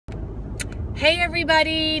Hey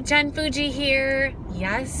everybody, Jen Fuji here.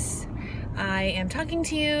 Yes, I am talking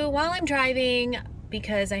to you while I'm driving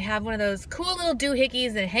because I have one of those cool little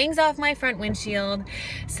doohickeys that hangs off my front windshield.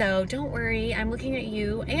 So don't worry, I'm looking at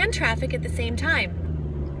you and traffic at the same time.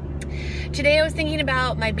 Today I was thinking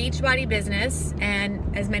about my Beachbody business,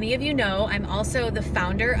 and as many of you know, I'm also the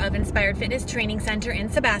founder of Inspired Fitness Training Center in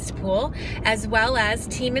Sebastopol, as well as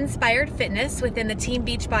Team Inspired Fitness within the Team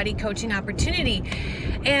Beachbody coaching opportunity.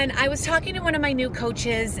 And I was talking to one of my new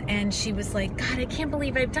coaches, and she was like, God, I can't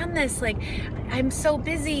believe I've done this. Like, I'm so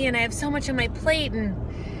busy and I have so much on my plate.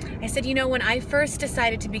 And I said, you know, when I first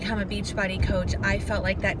decided to become a Beachbody coach, I felt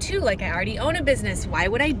like that too. Like, I already own a business. Why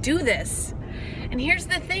would I do this? And here's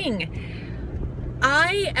the thing.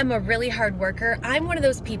 I am a really hard worker. I'm one of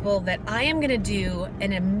those people that I am gonna do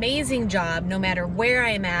an amazing job no matter where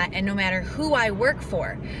I am at and no matter who I work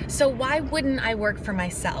for. So why wouldn't I work for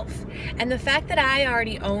myself? And the fact that I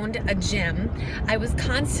already owned a gym, I was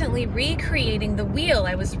constantly recreating the wheel.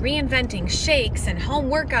 I was reinventing shakes and home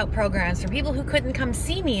workout programs for people who couldn't come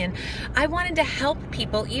see me. And I wanted to help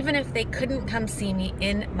people even if they couldn't come see me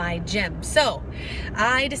in my gym. So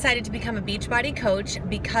I decided to become a Beachbody coach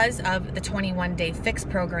because of the 21-day Fix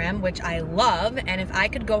program, which I love. And if I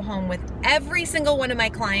could go home with every single one of my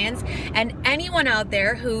clients and anyone out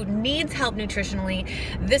there who needs help nutritionally,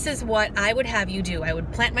 this is what I would have you do. I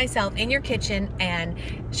would plant myself in your kitchen and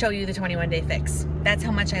show you the 21-day fix. That's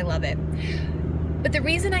how much I love it. But the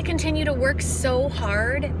reason I continue to work so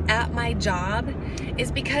hard at my job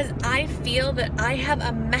is because I feel that I have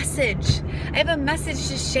a message. I have a message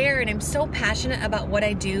to share, and I'm so passionate about what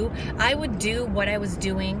I do. I would do what I was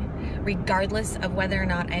doing regardless of whether or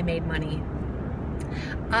not I made money.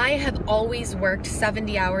 I have always worked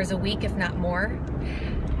 70 hours a week, if not more,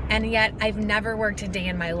 and yet I've never worked a day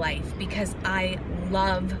in my life because I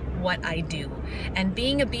love what I do. And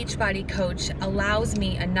being a Beachbody coach allows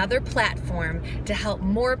me another platform to help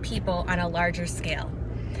more people on a larger scale.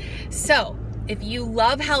 So if you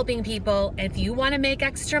love helping people, if you want to make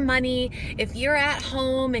extra money, if you're at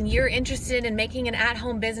home and you're interested in making an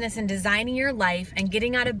at-home business and designing your life and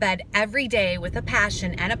getting out of bed every day with a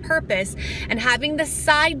passion and a purpose and having the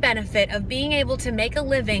side benefit of being able to make a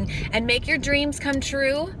living and make your dreams come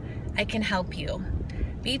true, I can help you.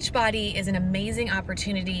 Beachbody is an amazing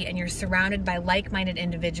opportunity, and you're surrounded by like-minded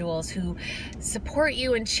individuals who support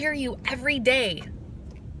you and cheer you every day.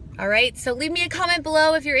 All right, so leave me a comment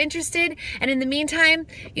below if you're interested. And in the meantime,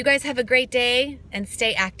 you guys have a great day and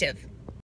stay active.